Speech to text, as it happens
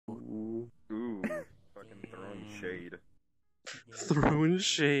shade. Throwing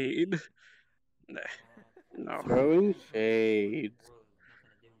shade. No. Throwing shade.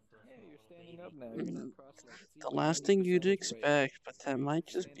 Yeah, you're standing up now. You're not cross-legged. The last thing you'd expect, but that might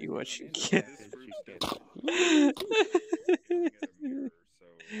just be what you get.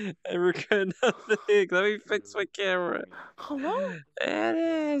 I regret nothing. Let me fix my camera. Hello? It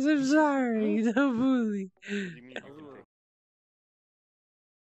is. I'm sorry. Don't bully.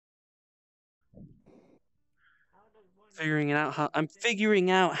 I'm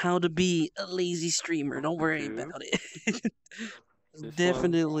figuring out how to be a lazy streamer. Don't worry about it.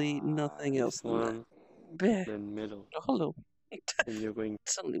 Definitely nothing else than that. The middle. Oh, hello. And you're going.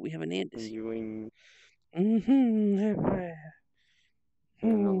 Suddenly we have an ant. And you're going. Mm-hmm.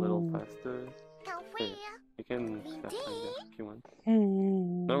 And a little faster. Here, you can clap like that if you want.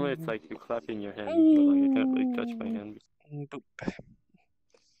 Normally it's like you clapping your hand, but like I can't really touch my hand. Boop.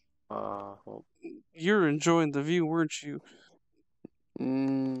 Well. You're enjoying the view, weren't you? I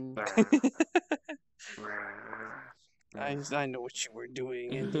know what you were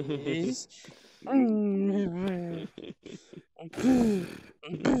doing. Anyways.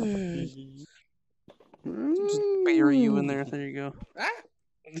 Just bury you in there. There you go.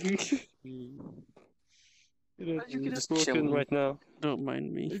 It's broken right now. Don't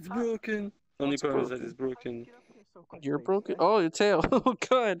mind me. It's broken. Only problem is that it's broken. You're broken. Oh, your tail. Oh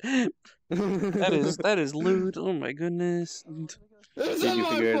god. That is lewd. Oh my goodness. Did you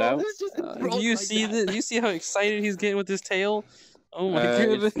figure it out? Do you see this? Do you see how excited he's getting with his tail? Oh my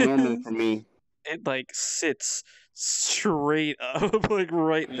goodness. It's normal for me. It like sits straight up, like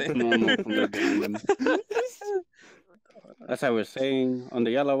right there. It's normal for me being them. As I was saying, on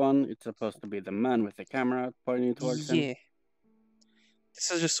the yellow one, it's supposed to be the man with the camera pointing towards him. Yeah.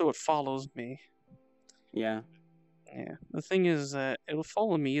 This is just so it follows me. Yeah. Yeah. The thing is that it'll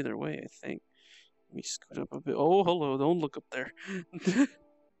follow me either way, I think. Let me scoot up a bit. Oh, hello. Don't look up there. There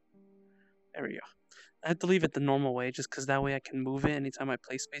we go. I have to leave it the normal way just because that way I can move it anytime I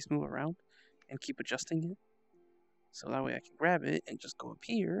play Space Move around and keep adjusting it. So that way I can grab it and just go up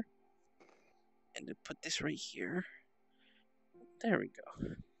here and then put this right here. There we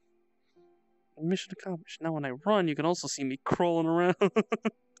go. Mission accomplished. Now when I run, you can also see me crawling around.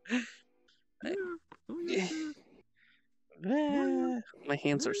 My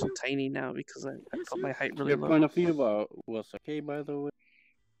hands are so tiny now because I put my height really low. Your point of view was okay, by the way.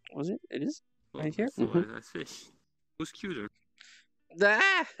 Was it? It is? Right here? That's fish. Who's cuter?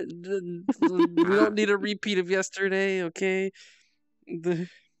 Ah! We don't need a repeat of yesterday, okay?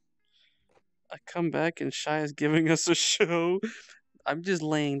 I come back and Shai is giving us a show. I'm just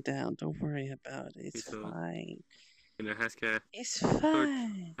laying down. Don't worry about it. It's fine. In a Haska. It's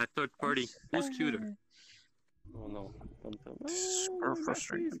fine. At third party. Who's cuter? Oh no. This is super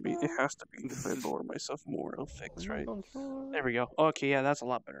frustrating to me. It has to be if I lower myself more, it'll fix, right? There we go. Okay, yeah, that's a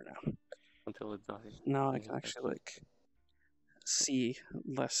lot better now. Until it dies. Now I can actually, like, see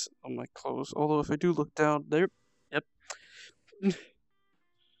less on my clothes. Although if I do look down there, yep. It's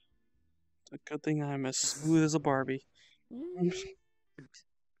a good thing I'm as smooth as a Barbie.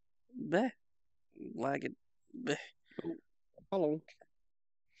 Bleh. Lagging. Bleh. Hello.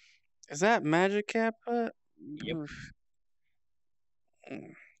 Is that Magic Kappa? Yep.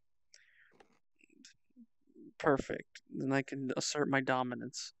 Perfect. Then I can assert my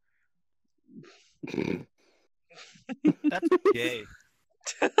dominance. That's gay.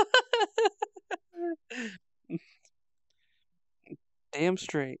 Damn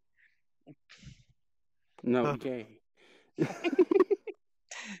straight. No, gay.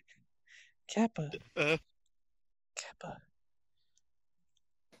 Kappa. Kappa.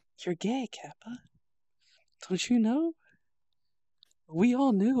 You're gay, Kappa. Don't you know? We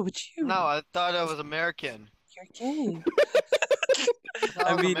all knew, but you. No, I thought I was American. You're gay.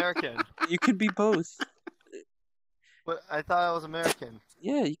 I mean, American. You could be both. But I thought I was American.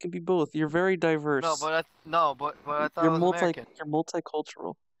 Yeah, you can be both. You're very diverse. No, but I thought I was American. You're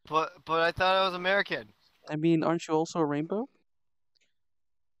multicultural. But I thought I was American. I mean, aren't you also a rainbow?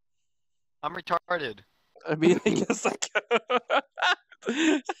 I'm retarded. I mean, I guess I can.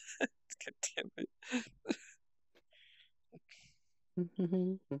 God damn it.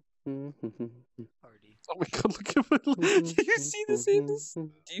 Oh my god, look at my... Do you see this, Anus?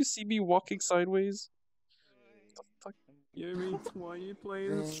 Do you see me walking sideways? What the fuck? Why you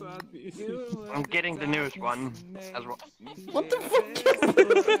playing this sad music? I'm getting the newest one as well. What the fuck?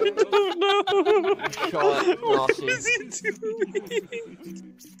 Oh no! What is he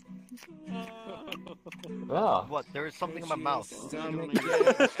doing? Oh. What? There is something in my mouth.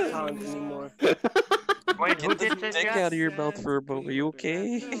 Wait, who did this? Dick out of your mouth for a moment. Are you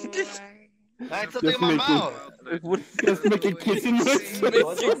okay? I had something in my mouth. Just make a kissing noise. Making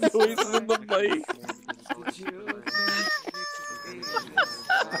noises in the mic.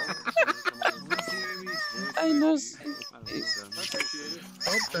 I know.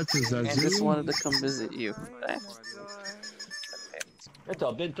 That's his I just wanted to come visit you. It's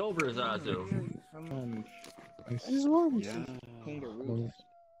a bent over Zazu. I just wanted Yeah. to.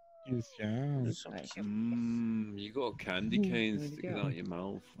 Yeah. So cute. You got candy canes sticking out your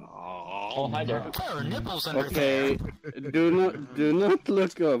mouth. Oh, hi there. There are nipples under Okay, do not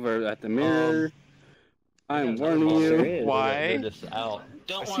look over at the mirror. I'm warning you. Why? They're just out.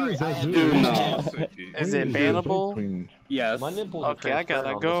 Don't I see worry, his I Zazu. Do not. Is it bannable? Yes. My nipples are Okay, I gotta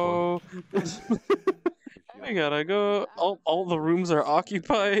transparent on this one. go. I gotta go. All the rooms are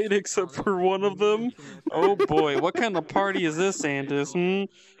occupied except for one of them. Oh boy, what kind of party is this, Andis?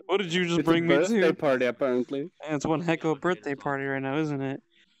 What did you just It's bring a me birthday to? party, apparently. And it's one heck of a birthday party right now, isn't it?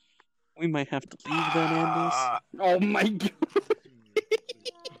 We might have to leave then, Andis. Oh my god.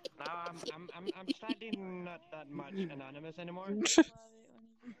 I'm sadly not that much anonymous anymore.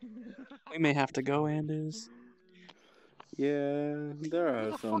 We may have to go, Andis. Yeah, there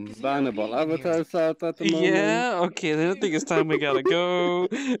are some bannable avatars out at the moment. Yeah, okay, then I think it's time we gotta go.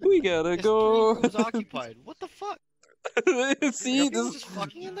 We gotta go. It was occupied. What the fuck? See, People this just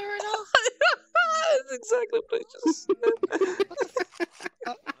fucking in there right now? That's exactly what I just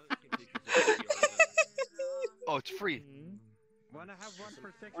said. Oh, it's free. Wanna have one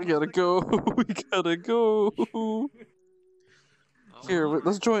for 6 We gotta go. We gotta go. Here,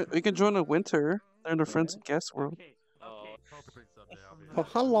 let's join. We can join a winter. They're in the Friends and Guest world. Oh,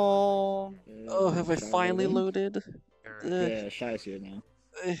 hello. Oh, have I finally loaded? Yeah, Shai's here now.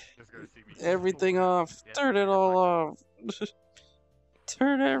 Everything off. Turn it all off.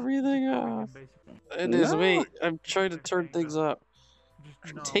 Turn everything off. It is. Wait, I'm trying to turn things up.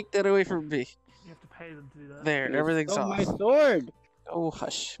 Take that away from me. You have to pay them to do that. There, everything's Oh, off. my sword. Oh,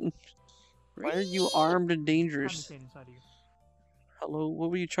 hush. Why are you armed and dangerous? Inside you. Hello, what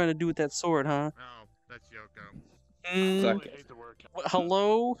were you trying to do with that sword, huh? No, that's Yoko. Suck it.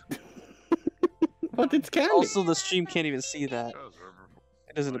 Hello? But it's candy. Also, the stream can't even see that.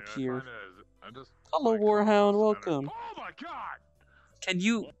 It doesn't appear. Hello, Warhound, welcome. Oh my god! Can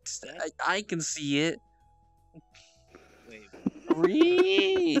you... I can see it.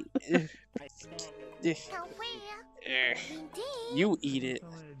 Wait. You eat it.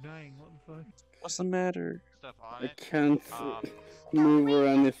 Dying. What the fuck? What's the matter? I can't move or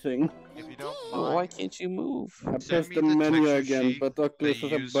anything. If you don't Well, why can't you move? I pressed the menu again, but Oculus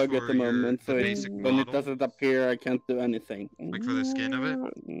has a bug at the moment, so when it doesn't appear, I can't do anything. Like for the skin of it?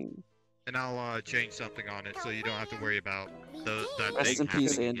 And I'll change something on it so you don't have to worry about that. Rest in thing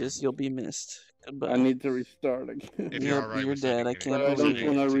peace, happening. Andis. You'll be missed. Goodbye. I need to restart again. If you're alright You're with dead. I sending can't But I don't believe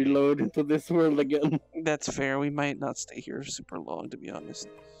want it. to reload into this world again. That's fair. We might not stay here super long, to be honest.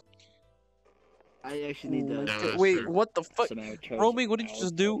 I actually need that. that's Wait, true. what the fuck? So now I chose Roaming, what did you out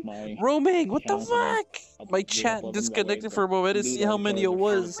just do? of my Roaming, what the account and I'll fuck? My leave chat all of them that way, disconnected for a but moment. I didn't leave see how all many the it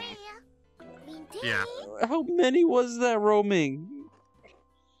was. Yeah. How many was that roaming?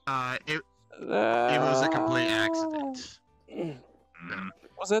 It was a complete accident.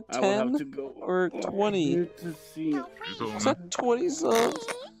 Was that I will have 10 to go. or 20? Need to see. Was that 20 subs?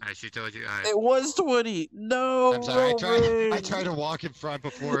 I should told you. It was 20. No, I'm sorry. Roaming. I tried to walk in front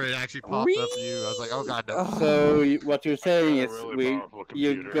before it actually popped up for you. I was like, oh god, no. So what you're saying is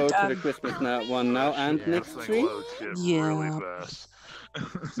you go to the Christmas one now and next week? Yeah.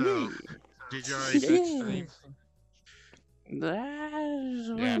 So, did you already fix Yeah. things? That's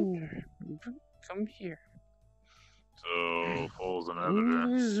Yeah. wonder. Come here. So, Paul's an editor,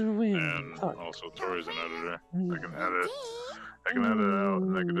 Who's the wind? and also Tori's an editor. I can edit it out,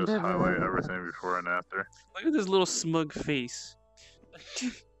 and I can just highlight everything before and after. Look at this little smug face.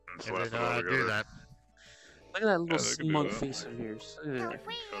 And And slap then it all do together. that. Look at that little Yeah, they can do smug that. face of yours. Look at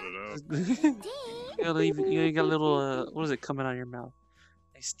Cut it out. that. you got a little, what is it coming out of your mouth?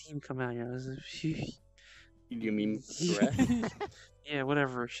 Like steam coming out of your mouth. You mean breath? Yeah,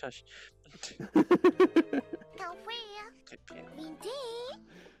 whatever. Shush.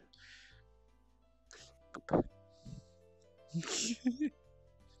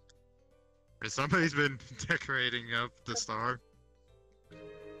 Somebody's been decorating up the star.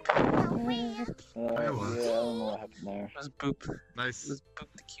 yeah, I don't know what happened there. Let's boop. Nice. Let's boop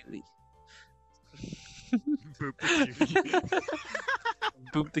the cutie. Boop the cutie.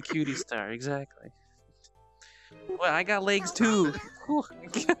 Boop the cutie star, exactly. Well, I got legs too.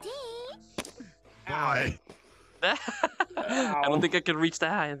 Why? I don't think I can reach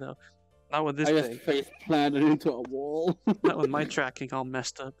that high though. Not with this I thing. just face planted into a wall. Not with my tracking all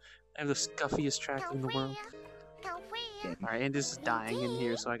messed up. I have the scuffiest tracking in the world. Alright, and this is dying in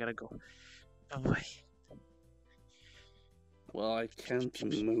here, so I gotta go. Oh boy. Well, I can't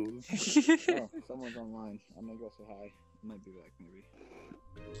move. Oh, someone's online. I'm gonna go say hi. I might be back, maybe.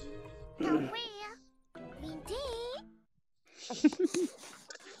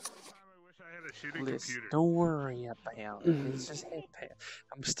 Listen, don't worry about it. It's just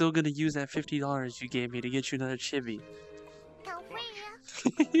I'm still gonna use that $50 you gave me to get you another chibi.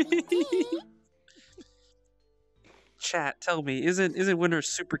 Chat, tell me, isn't Winter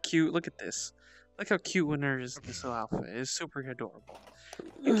super cute? Look at this. Look how cute Winter is in this outfit. It's super adorable.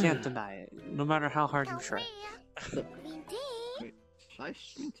 You can't deny it, no matter how hard you try. Wait, should I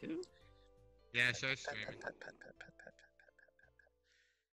stream too? Yeah, Shai's streaming.